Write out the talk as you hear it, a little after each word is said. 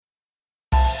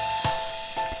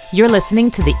You're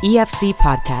listening to the EFC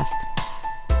Podcast.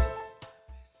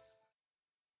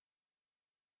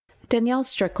 Danielle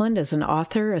Strickland is an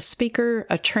author, a speaker,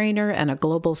 a trainer, and a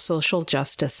global social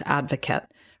justice advocate.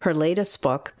 Her latest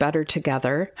book, Better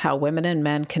Together: How Women and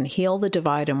Men Can Heal the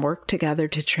Divide and Work Together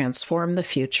to Transform the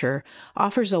Future,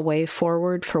 offers a way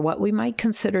forward for what we might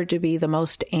consider to be the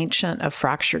most ancient of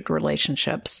fractured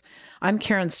relationships. I'm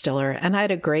Karen Stiller, and I had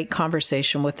a great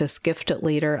conversation with this gifted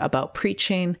leader about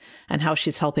preaching and how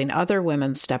she's helping other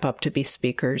women step up to be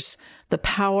speakers, the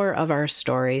power of our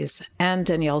stories, and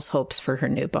Danielle's hopes for her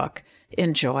new book.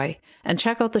 Enjoy, and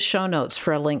check out the show notes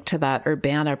for a link to that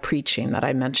Urbana preaching that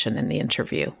I mentioned in the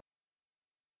interview.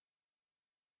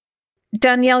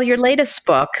 Danielle, your latest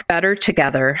book, Better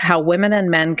Together: How Women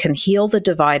and Men Can Heal the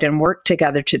Divide and Work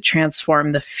Together to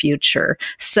Transform the Future,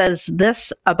 says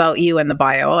this about you in the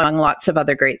bio, among lots of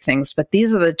other great things, but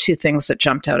these are the two things that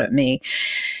jumped out at me.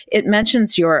 It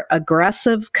mentions your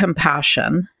aggressive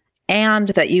compassion and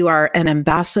that you are an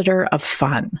ambassador of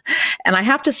fun. And I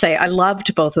have to say, I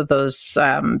loved both of those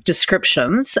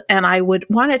descriptions, and I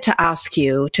wanted to ask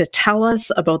you to tell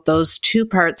us about those two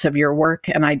parts of your work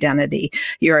and identity,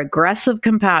 your aggressive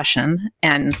compassion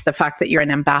and the fact that you're an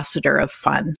ambassador of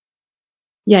fun.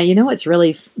 Yeah, you know what's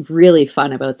really, really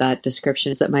fun about that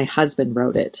description is that my husband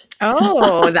wrote it.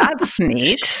 Oh, that's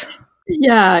neat.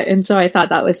 Yeah, and so I thought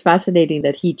that was fascinating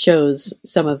that he chose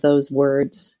some of those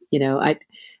words. You know,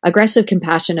 aggressive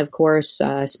compassion, of course,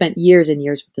 spent years and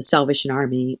years with the Salvation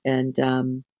Army,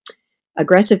 and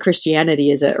Aggressive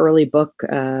Christianity is an early book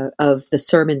of the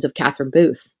sermons of Catherine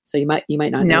Booth. So you might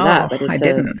not know that, but it's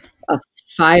a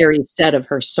fiery set of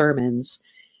her sermons,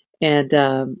 and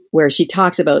where she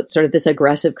talks about sort of this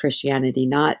aggressive Christianity,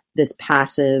 not this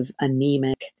passive,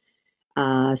 anemic,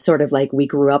 sort of like we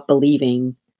grew up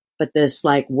believing, but this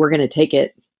like we're going to take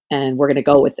it and we're going to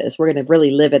go with this. We're going to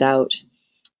really live it out.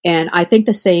 And I think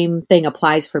the same thing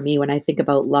applies for me when I think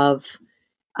about love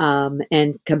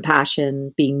and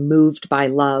compassion, being moved by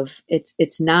love.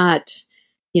 It's not,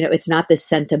 it's not this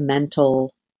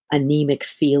sentimental, anemic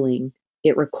feeling.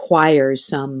 It requires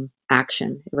some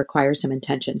action. It requires some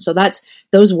intention. So that's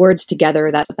those words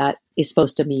together. That is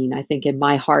supposed to mean, I think, in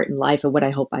my heart and life and what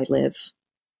I hope I live.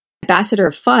 Ambassador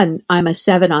of fun. I'm a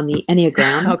 7 on the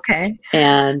Enneagram. Okay.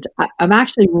 And I'm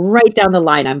actually right down the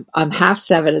line. I'm half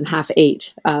 7 and half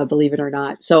 8, believe it or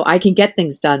not. So I can get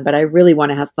things done, but I really want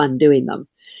to have fun doing them.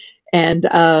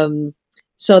 And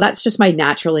so that's just my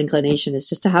natural inclination, is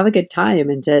just to have a good time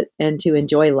and to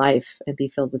enjoy life and be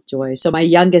filled with joy. So my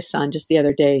youngest son, just the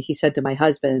other day, he said to my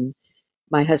husband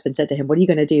said to him, "What are you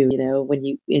going to do, when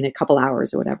you, in a couple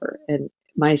hours or whatever?" And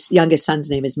my youngest son's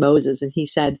name is Moses. And he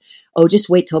said, "Oh, just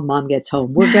wait till mom gets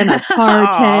home. We're going to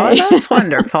party." Oh, that's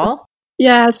wonderful.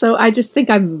 Yeah. So I just think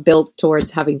I'm built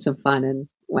towards having some fun and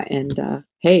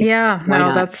hey. Yeah,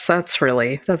 no,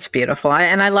 that's beautiful.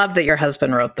 And I love that your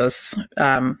husband wrote those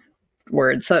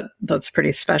words. That's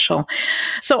pretty special.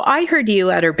 So I heard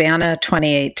you at Urbana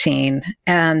 2018,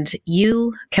 and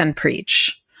you can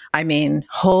preach. I mean,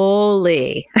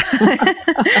 holy,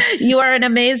 you are an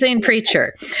amazing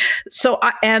preacher. So,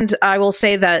 I will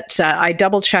say that I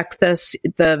double checked this.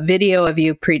 The video of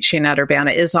you preaching at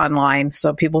Urbana is online,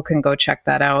 so people can go check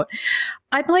that out.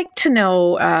 I'd like to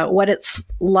know what it's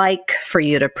like for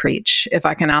you to preach, if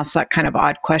I can ask that kind of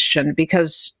odd question,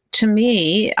 because to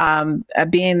me,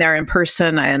 being there in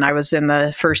person, and I was in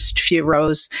the first few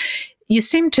rows, you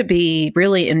seem to be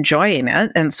really enjoying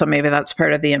it. And so maybe that's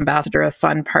part of the ambassador of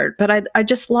fun part. But I'd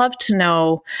just love to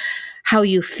know how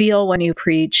you feel when you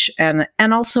preach, and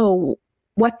also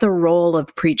what the role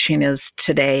of preaching is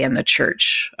today in the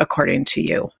church, according to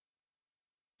you.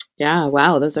 Yeah,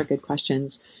 wow, those are good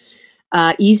questions.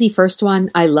 Easy first one.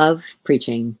 I love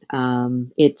preaching.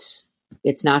 It's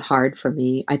not hard for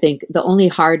me. I think the only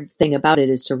hard thing about it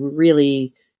is to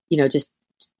really, just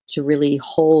to really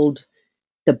hold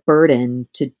the burden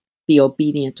to be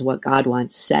obedient to what God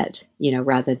wants said,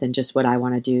 rather than just what I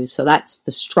want to do. So that's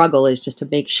the struggle, is just to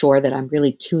make sure that I'm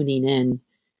really tuning in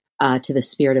to the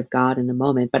Spirit of God in the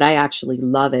moment. But I actually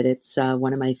love it. It's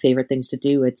one of my favorite things to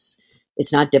do. It's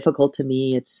not difficult to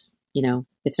me. It's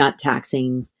not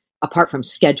taxing. Apart from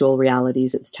schedule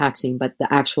realities, it's taxing, but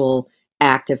the actual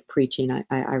act of preaching,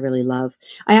 I really love.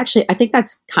 I think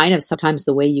that's kind of sometimes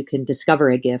the way you can discover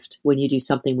a gift, when you do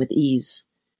something with ease.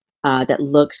 That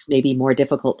looks maybe more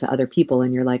difficult to other people,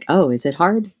 and you're like, "Oh, is it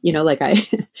hard?"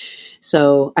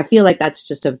 So I feel like that's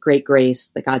just a great grace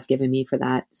that God's given me for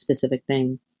that specific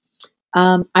thing.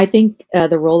 I think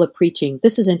the role of preaching,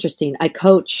 this is interesting. I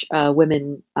coach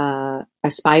women,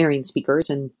 aspiring speakers,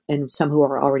 and some who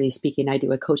are already speaking. I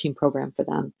do a coaching program for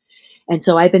them. And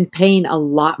so I've been paying a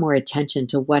lot more attention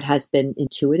to what has been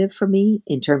intuitive for me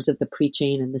in terms of the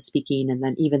preaching and the speaking, and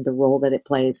then even the role that it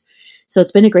plays. So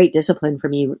it's been a great discipline for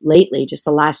me lately, just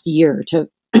the last year, to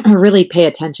really pay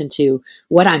attention to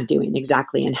what I'm doing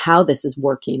exactly and how this is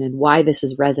working and why this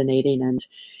is resonating,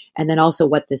 and then also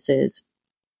what this is.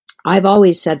 I've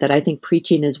always said that I think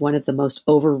preaching is one of the most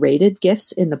overrated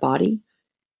gifts in the body.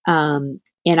 And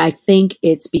I think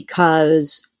it's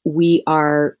because we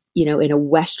are, in a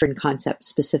Western concept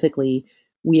specifically,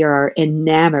 we are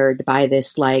enamored by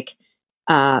this, like,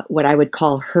 what I would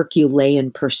call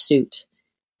Herculean pursuit.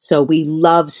 So we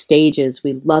love stages,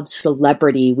 we love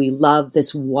celebrity, we love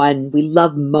we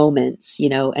love moments,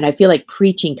 and I feel like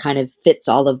preaching kind of fits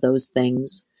all of those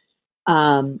things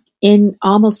in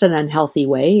almost an unhealthy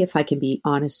way, if I can be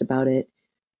honest about it.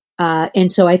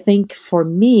 And so I think for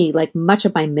me, like, much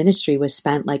of my ministry was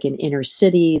spent like in inner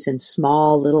cities and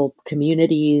small little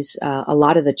communities. A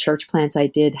lot of the church plants I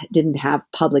didn't have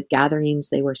public gatherings.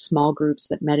 They were small groups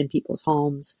that met in people's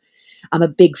homes. I'm a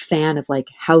big fan of like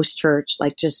house church,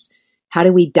 like just how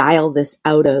do we dial this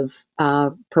out of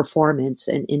performance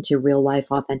and into real life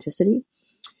authenticity?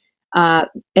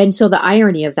 And so the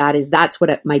irony of that is that's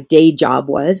what my day job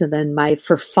was. And then my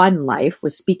for fun life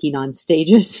was speaking on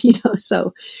stages,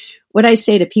 so what I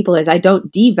say to people is I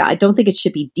don't think it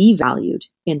should be devalued,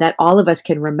 in that all of us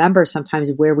can remember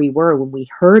sometimes where we were when we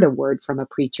heard a word from a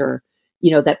preacher,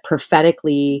 that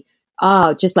prophetically,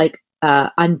 just like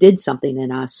undid something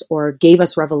in us or gave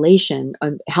us revelation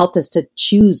and helped us to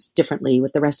choose differently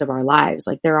with the rest of our lives.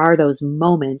 Like, there are those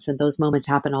moments, and those moments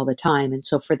happen all the time. And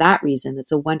so for that reason,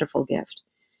 it's a wonderful gift.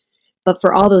 But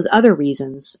for all those other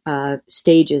reasons,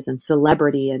 stages and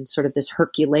celebrity and sort of this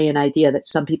Herculean idea that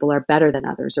some people are better than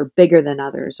others or bigger than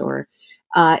others, or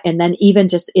and then even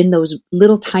just in those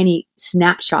little tiny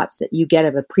snapshots that you get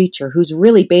of a preacher who's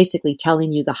really basically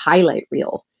telling you the highlight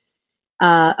reel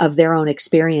of their own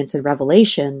experience and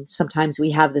revelation, sometimes we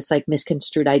have this like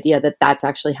misconstrued idea that that's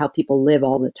actually how people live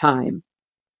all the time.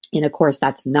 And of course,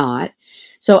 that's not.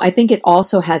 So I think it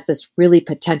also has this really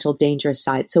potential dangerous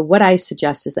side. So what I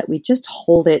suggest is that we just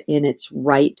hold it in its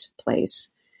right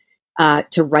place,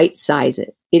 to right size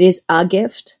it. It is a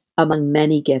gift among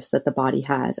many gifts that the body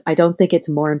has. I don't think it's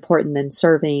more important than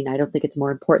serving. I don't think it's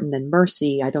more important than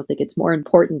mercy. I don't think it's more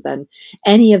important than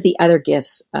any of the other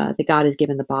gifts that God has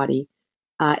given the body.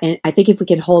 And I think if we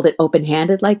can hold it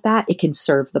open-handed like that, it can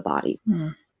serve the body.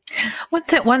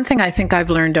 One thing I think I've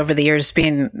learned over the years,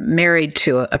 being married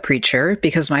to a preacher,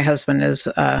 because my husband is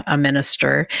a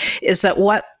minister, is that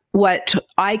what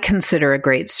I consider a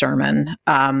great sermon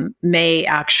may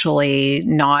actually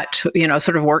not,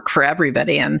 sort of work for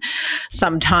everybody. And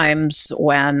sometimes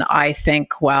when I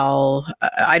think, well,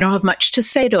 I don't have much to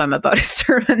say to him about a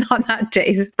sermon on that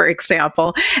day, for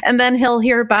example, and then he'll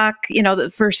hear back,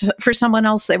 that for someone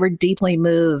else, they were deeply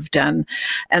moved and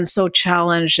so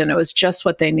challenged, and it was just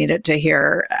what they needed to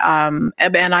hear. And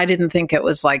I didn't think it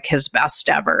was like his best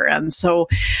ever. And so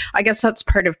I guess that's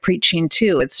part of preaching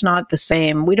too. It's not the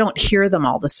same. We don't hear them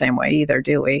all the same way either,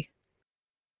 do we?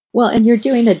 Well, and you're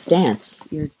doing a dance.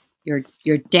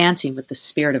 You're dancing with the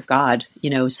Spirit of God,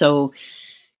 so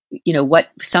what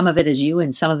some of it is you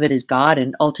and some of it is God,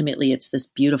 and ultimately it's this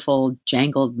beautiful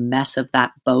jangled mess of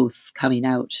that both coming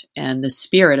out. And the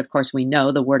Spirit, of course, we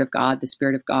know the Word of God, the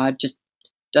Spirit of God just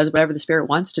does whatever the Spirit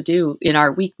wants to do in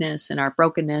our weakness, in our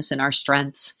brokenness, in our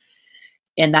strengths.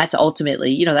 And that's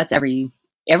ultimately, that's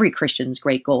every Christian's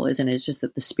great goal, isn't it? It's just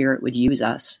that the Spirit would use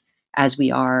us as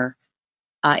we are,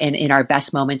 and in our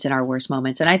best moments, in our worst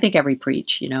moments. And I think every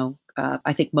preach,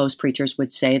 I think most preachers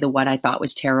would say the one I thought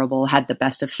was terrible had the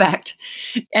best effect,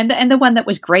 and the one that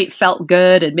was great felt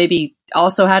good and maybe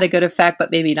also had a good effect,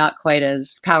 but maybe not quite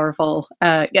as powerful.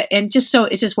 And just so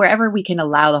it's just wherever we can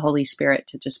allow the Holy Spirit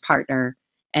to just partner,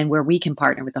 and where we can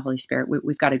partner with the Holy Spirit,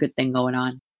 we've got a good thing going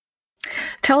on.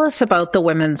 Tell us about the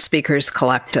Women Speakers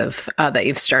Collective that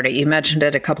you've started. You mentioned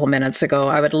it a couple minutes ago.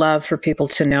 I would love for people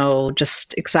to know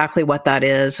just exactly what that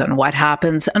is and what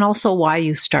happens, and also why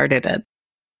you started it.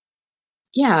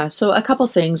 Yeah, so a couple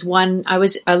things. One, I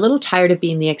was a little tired of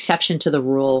being the exception to the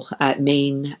rule at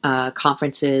main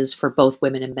conferences for both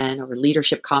women and men, or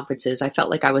leadership conferences. I felt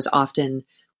like I was often,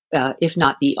 if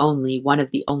not the only, one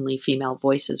of the only female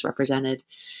voices represented.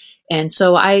 And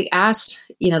so I asked,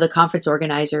 the conference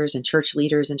organizers and church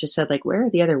leaders, and just said, like, where are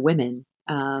the other women?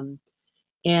 And,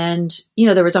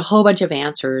 there was a whole bunch of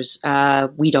answers.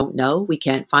 We don't know. We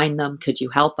can't find them. Could you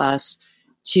help us?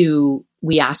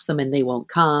 We ask them and they won't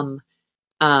come.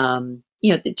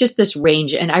 Just this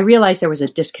range. And I realized there was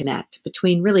a disconnect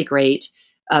between really great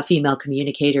female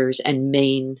communicators and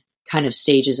main kind of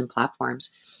stages and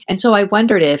platforms. And so I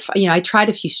wondered if, I tried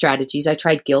a few strategies. I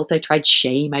tried guilt. I tried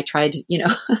shame. I tried,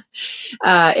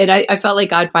 and I felt like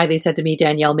God finally said to me,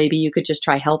 Danielle, maybe you could just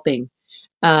try helping.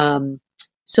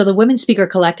 So the Women Speaker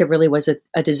Collective really was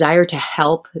a desire to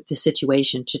help the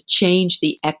situation, to change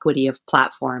the equity of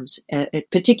platforms,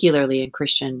 particularly in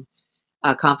Christian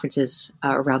conferences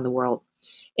around the world.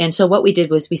 And so what we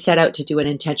did was we set out to do an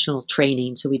intentional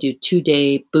training. So we do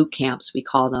 2-day boot camps, we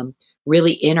call them,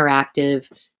 really interactive,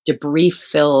 debrief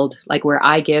filled, like where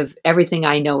I give everything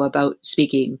I know about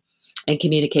speaking and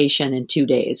communication in 2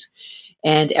 days.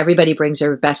 And everybody brings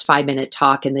their best 5-minute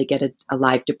talk and they get a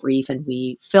live debrief, and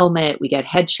we film it. We get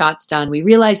headshots done. We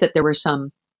realized that there were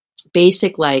some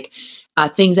basic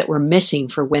things that were missing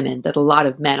for women that a lot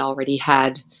of men already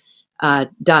had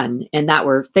done. And that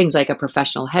were things like a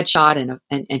professional headshot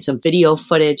and some video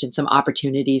footage and some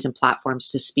opportunities and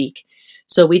platforms to speak.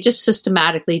 So we just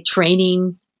systematically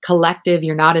training collective.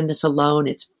 You're not in this alone.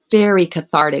 It's very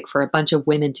cathartic for a bunch of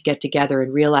women to get together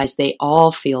and realize they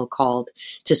all feel called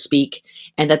to speak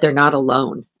and that they're not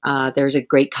alone. There's a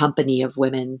great company of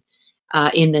women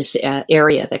in this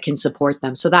area that can support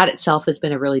them. So that itself has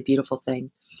been a really beautiful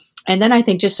thing. And then I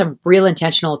think just some real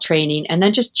intentional training, and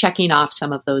then just checking off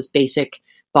some of those basic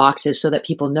boxes so that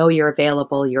people know you're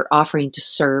available, you're offering to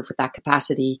serve with that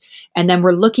capacity. And then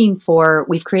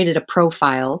we've created a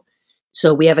profile.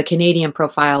 So we have a Canadian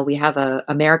profile, we have an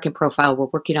American profile, we're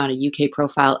working on a UK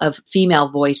profile of female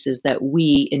voices that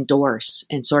we endorse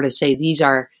and sort of say, these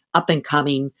are up and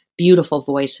coming, beautiful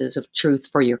voices of truth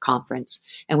for your conference.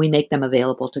 And we make them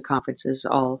available to conferences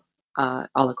all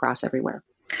across everywhere.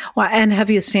 Well, and have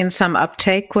you seen some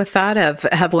uptake with that?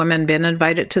 Have women been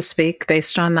invited to speak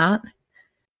based on that?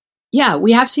 Yeah,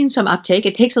 we have seen some uptake.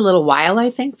 It takes a little while,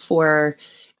 I think, for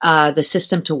the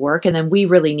system to work. And then we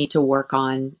really need to work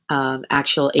on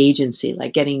actual agency,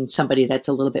 like getting somebody that's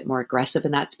a little bit more aggressive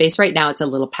in that space. Right now, it's a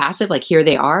little passive, like here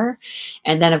they are.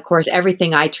 And then, of course,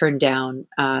 everything I turn down,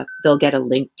 they'll get a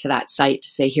link to that site to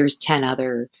say, here's 10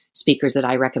 other speakers that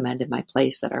I recommend in my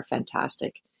place that are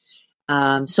fantastic.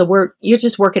 So you're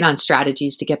just working on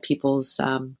strategies to get people's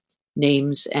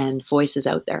names and voices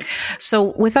out there.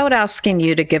 So without asking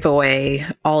you to give away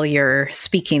all your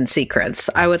speaking secrets,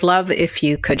 I would love if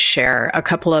you could share a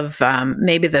couple of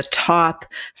maybe the top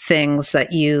things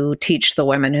that you teach the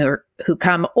women who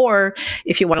come, or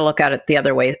if you want to look at it the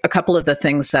other way, a couple of the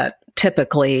things that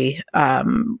typically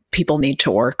people need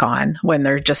to work on when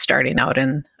they're just starting out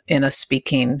in a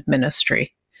speaking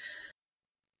ministry.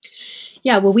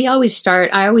 Yeah, well, I always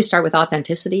start with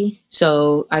authenticity.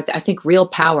 So I think real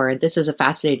power, this is a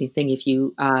fascinating thing. If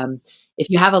you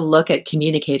have a look at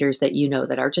communicators that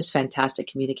that are just fantastic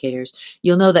communicators,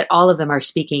 you'll know that all of them are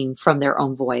speaking from their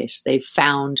own voice. They've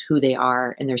found who they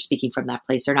are and they're speaking from that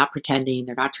place. They're not pretending.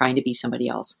 They're not trying to be somebody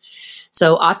else.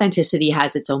 So authenticity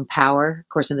has its own power. Of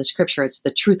course, in the scripture, it's the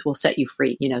truth will set you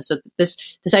free. So this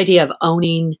idea of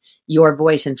owning your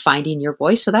voice and finding your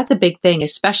voice. So that's a big thing,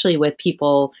 especially with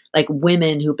people like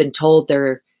women who've been told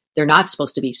they're not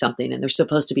supposed to be something and they're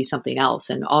supposed to be something else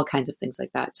and all kinds of things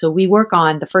like that. So we work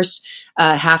on the first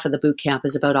half of the boot camp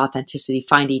is about authenticity,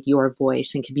 finding your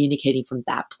voice and communicating from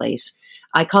that place.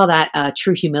 I call that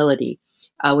true humility,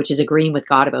 which is agreeing with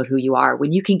God about who you are.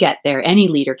 When you can get there, any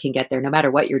leader can get there, no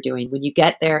matter what you're doing. When you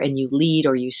get there and you lead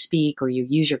or you speak or you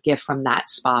use your gift from that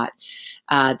spot,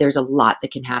 there's a lot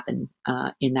that can happen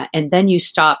in that. And then you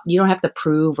stop. You don't have to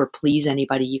prove or please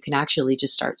anybody. You can actually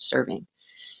just start serving.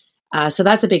 So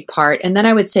that's a big part. And then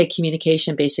I would say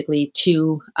communication, basically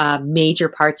two major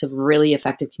parts of really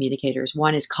effective communicators.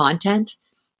 One is content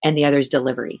and the other is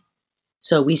delivery.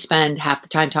 So we spend half the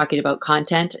time talking about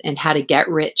content and how to get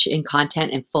rich in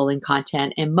content and full in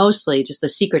content. And mostly just the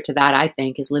secret to that, I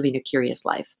think, is living a curious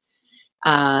life.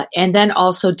 And then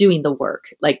also doing the work.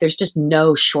 Like there's just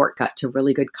no shortcut to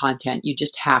really good content. You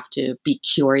just have to be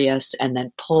curious and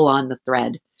then pull on the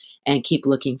thread and keep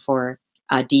looking for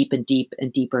deep and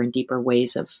deeper and deeper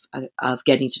ways of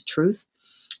getting to truth.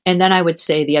 And then I would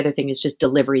say the other thing is just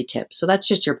delivery tips. So that's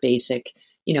just your basic,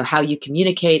 how you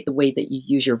communicate, the way that you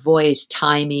use your voice,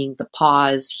 timing, the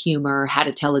pause, humor, how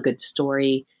to tell a good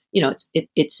story.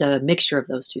 It's a mixture of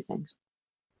those two things.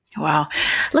 Wow.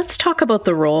 Let's talk about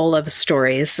the role of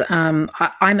stories. I'm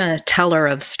a teller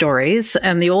of stories,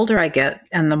 and the older I get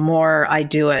and the more I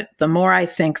do it, the more I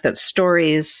think that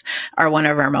stories are one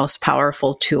of our most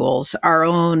powerful tools, our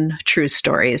own true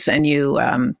stories. And you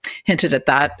hinted at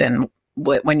that and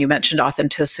when you mentioned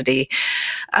authenticity.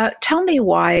 Tell me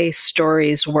why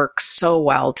stories work so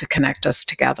well to connect us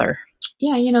together.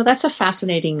 Yeah, that's a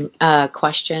fascinating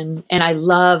question. And I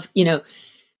love,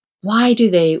 Why do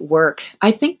they work?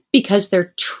 I think because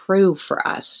they're true for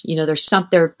us.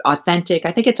 They're authentic.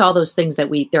 I think it's all those things that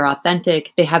they're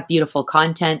authentic. They have beautiful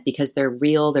content because they're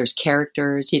real. There's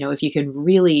characters. If you can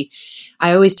really,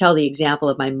 I always tell the example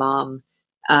of my mom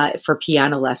for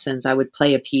piano lessons. I would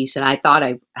play a piece and I thought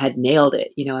I had nailed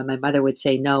it, and my mother would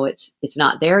say, no, it's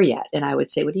not there yet. And I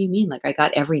would say, what do you mean? Like, I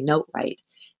got every note right.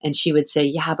 And she would say,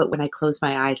 yeah, but when I closed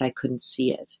my eyes, I couldn't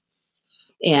see it.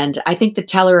 And I think the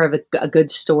teller of a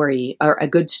good story, or a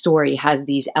good story, has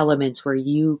these elements where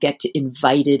you get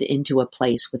invited into a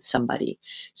place with somebody.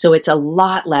 So it's a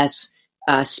lot less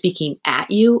speaking at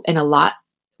you and a lot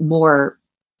more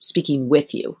speaking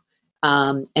with you.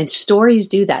 And stories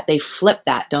do that. They flip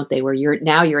that, don't they? Where you're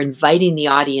inviting the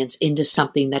audience into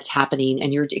something that's happening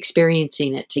and you're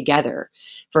experiencing it together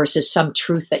versus some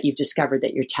truth that you've discovered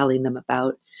that you're telling them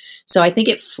about. So I think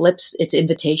it flips. It's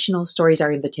invitational. Stories are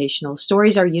invitational.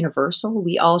 Stories are universal.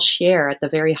 We all share at the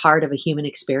very heart of a human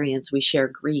experience. We share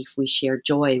grief. We share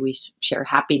joy. We share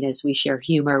happiness. We share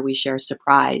humor. We share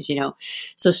surprise,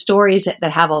 So stories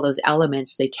that have all those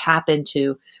elements, they tap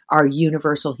into our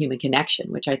universal human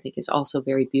connection, which I think is also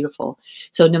very beautiful.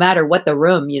 So no matter what the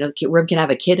room, room can have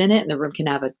a kid in it and the room can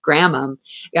have a grandma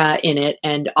in it.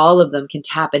 And all of them can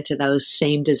tap into those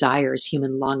same desires,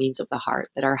 human longings of the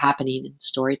heart that are happening in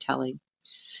storytelling.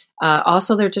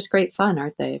 Also, they're just great fun,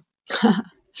 aren't they?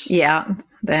 Yeah,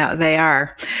 they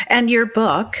are. And your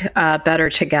book, Better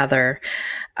Together,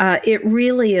 it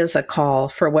really is a call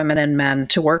for women and men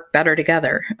to work better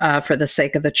together for the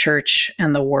sake of the church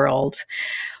and the world.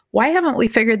 Why haven't we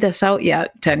figured this out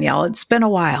yet, Danielle? It's been a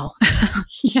while.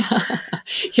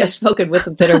 Yeah, spoken with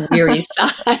a bit of weary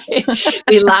sigh.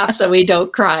 We laugh so we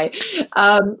don't cry.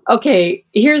 Okay,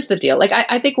 here's the deal. Like,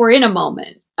 I think we're in a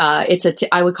moment.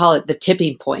 I would call it the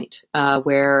tipping point,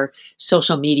 where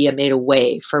social media made a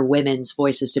way for women's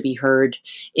voices to be heard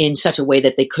in such a way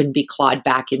that they couldn't be clawed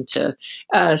back into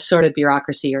sort of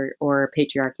bureaucracy or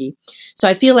patriarchy. So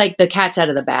I feel like the cat's out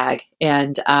of the bag.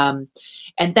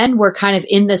 And then we're kind of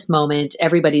in this moment,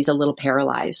 everybody's a little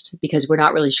paralyzed because we're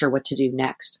not really sure what to do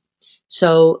next.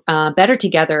 So Better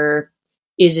Together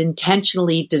is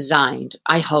intentionally designed,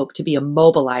 I hope, to be a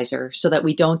mobilizer so that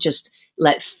we don't just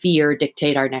let fear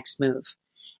dictate our next move.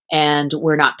 And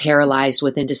we're not paralyzed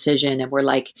with indecision and we're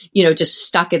like, just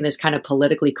stuck in this kind of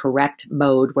politically correct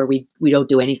mode where we don't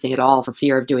do anything at all for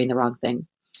fear of doing the wrong thing.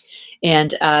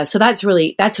 And so that's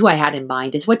who I had in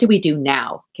mind, is what do we do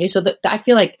now? Okay, so I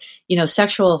feel like,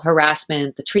 sexual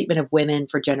harassment, the treatment of women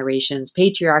for generations,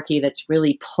 patriarchy that's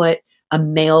really put a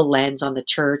male lens on the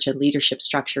church and leadership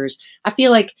structures. I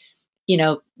feel like,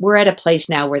 we're at a place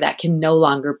now where that can no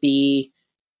longer be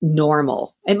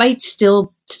normal. It might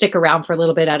still stick around for a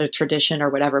little bit out of tradition or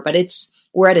whatever, but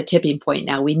we're at a tipping point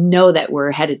now. We know that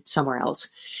we're headed somewhere else.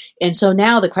 And so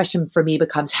now the question for me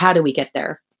becomes, how do we get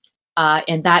there?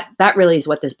 And that really is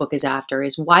what this book is after,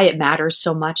 is why it matters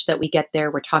so much that we get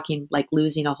there. We're talking like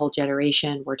losing a whole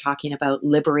generation. We're talking about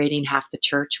liberating half the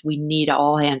church. We need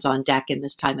all hands on deck in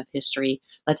this time of history.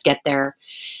 Let's get there.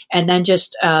 And then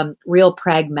just real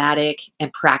pragmatic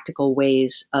and practical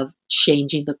ways of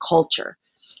changing the culture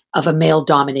of a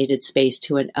male-dominated space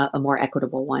to a more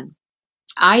equitable one.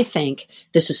 I think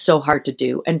this is so hard to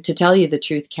do. And to tell you the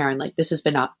truth, Karen, like, this has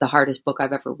been the hardest book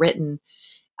I've ever written.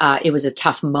 It was a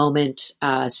tough moment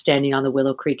standing on the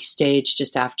Willow Creek stage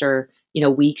just after,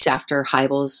 weeks after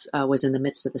Hybels was in the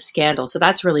midst of the scandal. So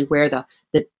that's really where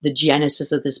the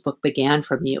genesis of this book began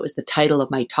for me. It was the title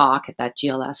of my talk at that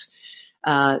GLS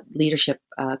leadership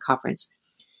conference.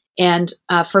 And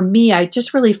for me, I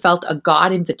just really felt a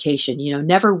God invitation,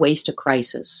 never waste a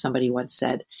crisis, somebody once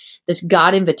said. This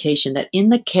God invitation that in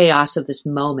the chaos of this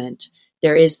moment,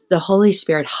 there is the Holy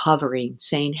Spirit hovering,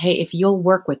 saying, hey, if you'll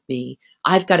work with me,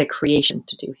 I've got a creation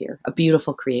to do here, a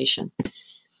beautiful creation.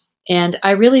 And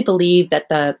I really believe that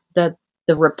the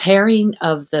repairing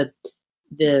of the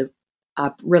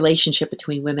relationship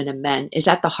between women and men is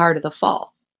at the heart of the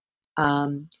fall.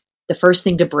 The first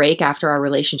thing to break after our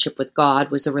relationship with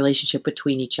God was the relationship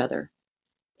between each other.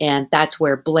 And that's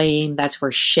where blame, that's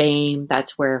where shame,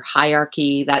 that's where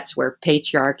hierarchy, that's where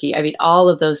patriarchy, all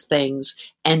of those things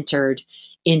entered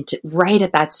into right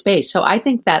at that space. So I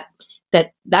think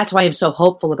that's why I'm so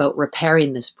hopeful about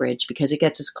repairing this bridge, because it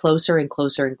gets us closer and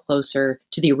closer and closer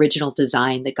to the original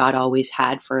design that God always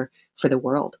had for the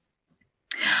world.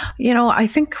 I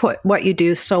think what you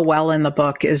do so well in the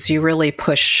book is you really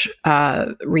push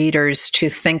readers to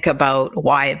think about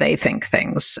why they think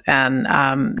things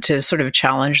and to sort of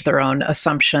challenge their own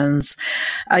assumptions.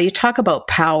 You talk about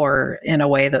power in a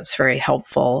way that's very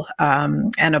helpful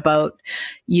and about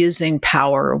using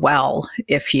power well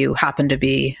if you happen to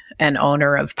be an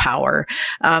owner of power.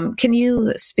 Can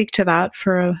you speak to that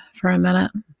for a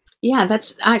minute? Yeah,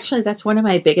 that's one of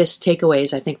my biggest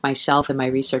takeaways. I think myself in my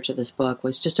research of this book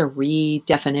was just a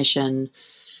redefinition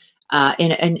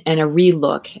and a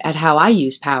relook at how I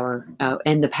use power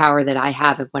and the power that I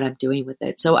have and what I'm doing with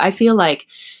it. So I feel like,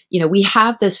 we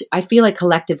have this. I feel like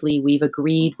collectively we've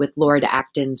agreed with Lord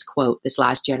Acton's quote this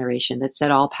last generation that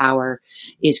said all power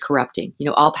is corrupting.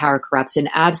 All power corrupts, and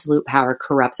absolute power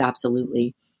corrupts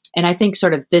absolutely. And I think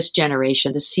sort of this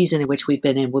generation, the season in which we've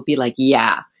been in, will be like,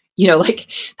 yeah.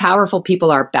 Like powerful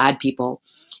people are bad people.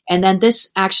 And then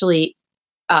this actually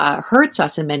hurts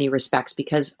us in many respects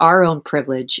because our own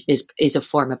privilege is a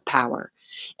form of power.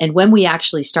 And when we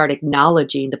actually start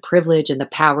acknowledging the privilege and the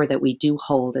power that we do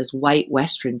hold as white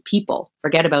Western people,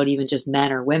 forget about even just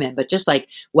men or women, but just like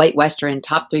white Western,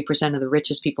 top 3% of the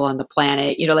richest people on the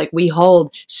planet, like we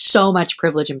hold so much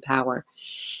privilege and power.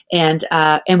 And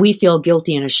we feel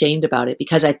guilty and ashamed about it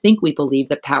because I think we believe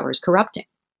that power is corrupting.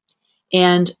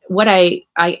 And what I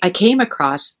came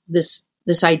across this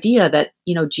idea that,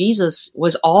 Jesus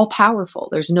was all powerful.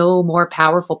 There's no more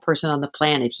powerful person on the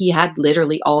planet. He had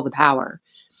literally all the power,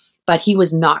 but he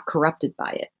was not corrupted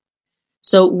by it.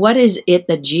 So what is it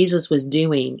that Jesus was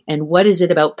doing? And what is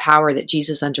it about power that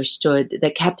Jesus understood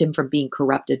that kept him from being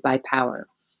corrupted by power?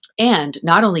 And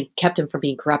not only kept him from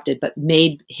being corrupted, but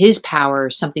made his power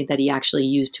something that he actually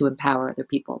used to empower other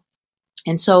people.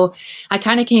 And so I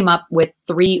kind of came up with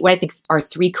what I think are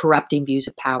three corrupting views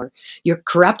of power. You're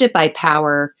corrupted by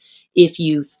power if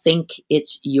you think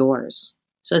it's yours.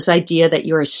 So this idea that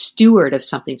you're a steward of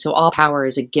something. So all power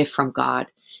is a gift from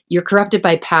God. You're corrupted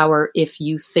by power if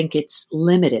you think it's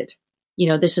limited.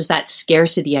 This is that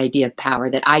scarcity idea of power,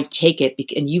 that I take it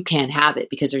and you can't have it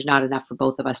because there's not enough for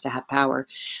both of us to have power.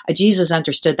 Jesus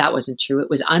understood that wasn't true. It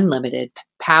was unlimited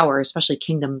power, especially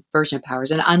kingdom version of power,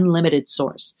 is an unlimited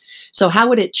source. So how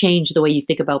would it change the way you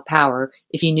think about power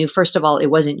if you knew, first of all, it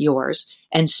wasn't yours,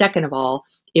 and second of all,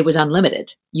 it was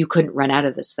unlimited? You couldn't run out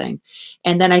of this thing.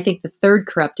 And then I think the third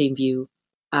corrupting view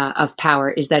of power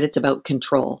is that it's about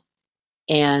control.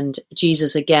 And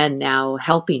Jesus, again, now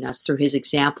helping us through his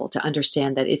example to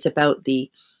understand that it's about the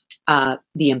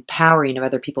empowering of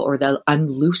other people, or the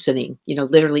unloosening,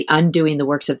 literally undoing the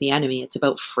works of the enemy. It's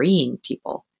about freeing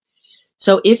people.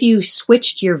 So if you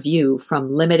switched your view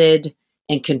from limited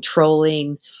and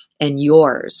controlling and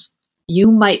yours, you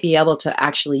might be able to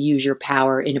actually use your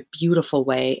power in a beautiful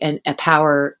way, and a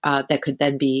power that could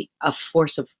then be a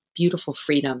force of beautiful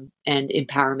freedom and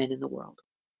empowerment in the world.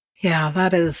 Yeah,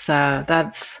 that's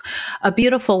a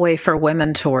beautiful way for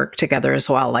women to work together as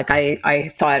well. Like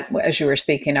I thought as you were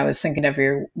speaking, I was thinking of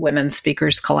your Women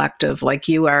Speakers Collective, like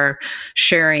you are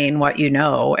sharing what you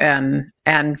know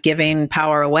and giving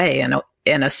power away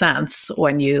in a sense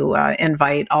when you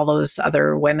invite all those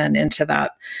other women into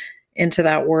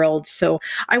that world. So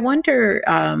I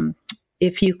wonder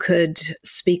if you could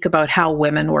speak about how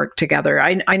women work together.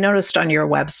 I noticed on your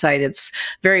website, it's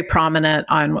very prominent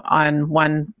on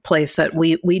one place that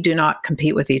we do not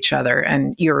compete with each other,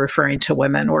 and you're referring to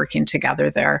women working together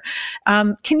there.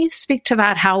 Can you speak to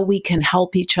that, how we can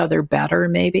help each other better,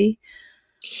 maybe?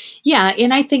 Yeah.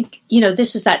 And I think,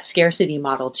 this is that scarcity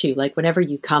model too. Like whenever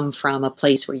you come from a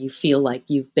place where you feel like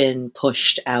you've been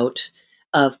pushed out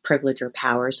of privilege or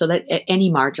power, so that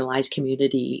any marginalized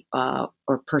community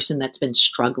or person that's been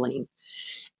struggling,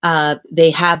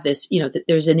 they have this, that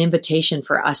there's an invitation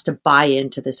for us to buy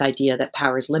into this idea that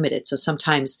power is limited. So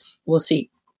sometimes we'll see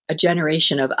a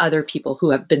generation of other people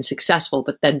who have been successful,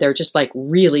 but then they're just like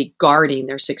really guarding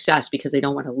their success because they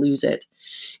don't want to lose it.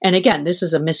 And again, this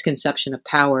is a misconception of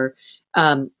power.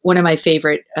 One of my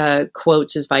favorite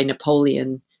quotes is by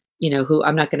Napoleon, who,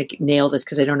 I'm not going to nail this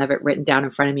because I don't have it written down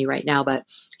in front of me right now, but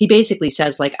he basically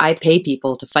says, like, I pay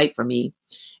people to fight for me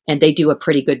and they do a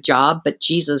pretty good job, but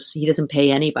Jesus, he doesn't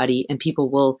pay anybody and people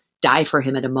will die for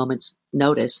him at a moment's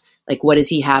notice. Like, what does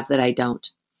he have that I don't?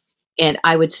 And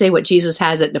I would say what Jesus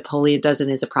has that Napoleon doesn't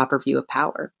is a proper view of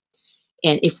power.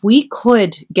 And if we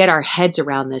could get our heads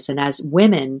around this, and as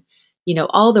women,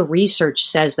 all the research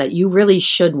says that you really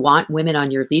should want women on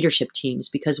your leadership teams,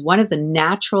 because one of the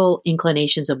natural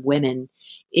inclinations of women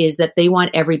is that they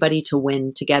want everybody to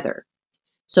win together.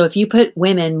 So if you put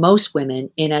most women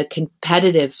in a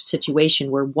competitive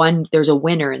situation where there's a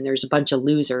winner and there's a bunch of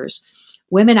losers,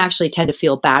 women actually tend to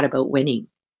feel bad about winning.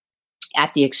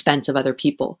 at the expense of other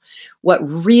people. What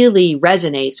really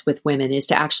resonates with women is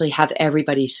to actually have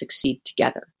everybody succeed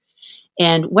together.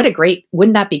 And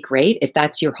wouldn't that be great if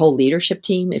that's your whole leadership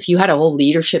team? If you had a whole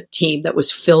leadership team that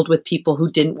was filled with people who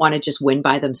didn't want to just win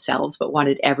by themselves, but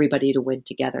wanted everybody to win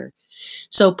together.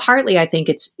 So partly, I think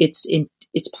it's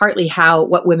partly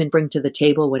what women bring to the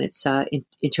table when it's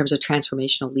in terms of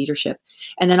transformational leadership.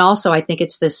 And then also, I think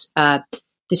it's this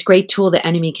great tool the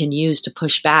enemy can use to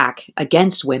push back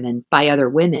against women by other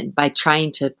women by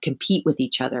trying to compete with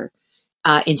each other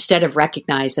instead of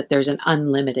recognize that there's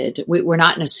we're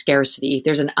not in a scarcity.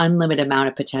 There's an unlimited amount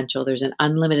of potential. There's an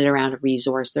unlimited amount of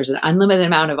resource. There's an unlimited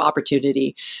amount of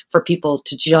opportunity for people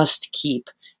to just keep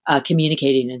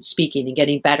communicating and speaking and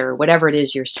getting better, whatever it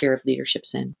is your sphere of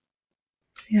leadership's in.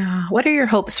 Yeah. What are your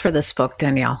hopes for this book,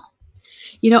 Danielle?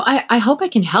 I hope I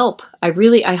can help.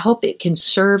 I hope it can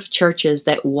serve churches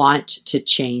that want to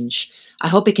change. I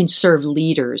hope it can serve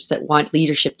leaders that want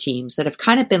leadership teams that have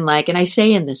kind of been like, and I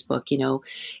say in this book,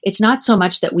 it's not so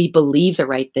much that we believe the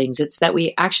right things, it's that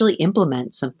we actually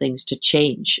implement some things to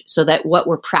change so that what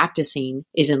we're practicing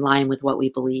is in line with what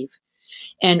we believe.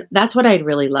 And that's what I'd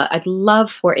really love. I'd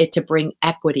love for it to bring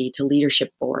equity to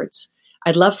leadership boards.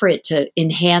 I'd love for it to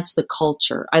enhance the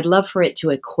culture. I'd love for it to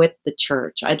equip the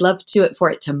church. I'd love for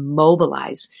it to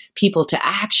mobilize people to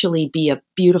actually be a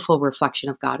beautiful reflection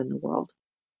of God in the world.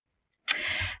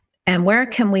 And where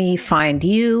can we find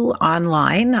you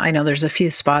online? I know there's a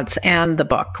few spots, and the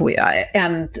book.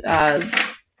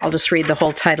 I'll just read the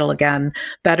whole title again.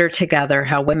 Better Together,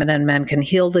 How Women and Men Can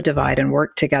Heal the Divide and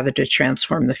Work Together to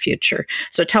Transform the Future.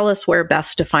 So tell us where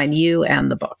best to find you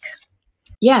and the book.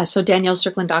 Yeah, so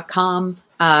DanielleStrickland.com.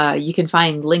 You can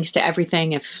find links to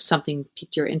everything if something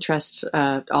piqued your interest.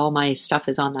 All my stuff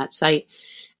is on that site.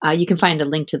 You can find a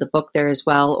link to the book there as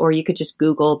well, or you could just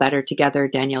Google Better Together,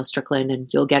 Danielle Strickland, and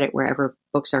you'll get it wherever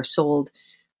books are sold.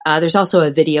 There's also a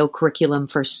video curriculum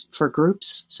for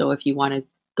groups. So if you want to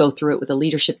go through it with a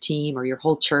leadership team or your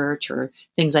whole church or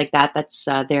things like that, that's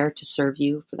there to serve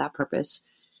you for that purpose.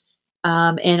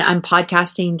 And I'm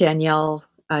podcasting. Danielle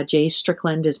J.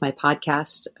 Strickland is my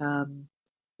podcast.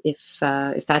 If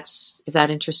that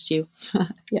interests you.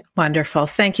 Yeah. Wonderful.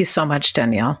 Thank you so much,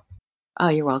 Danielle. Oh,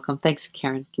 you're welcome. Thanks,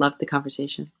 Karen. Loved the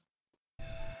conversation.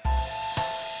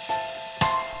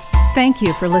 Thank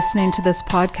you for listening to this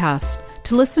podcast.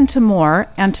 To listen to more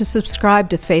and to subscribe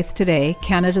to Faith Today,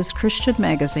 Canada's Christian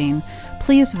magazine,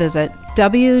 please visit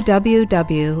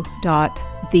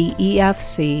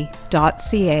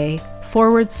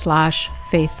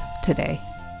www.theefc.ca/faith today.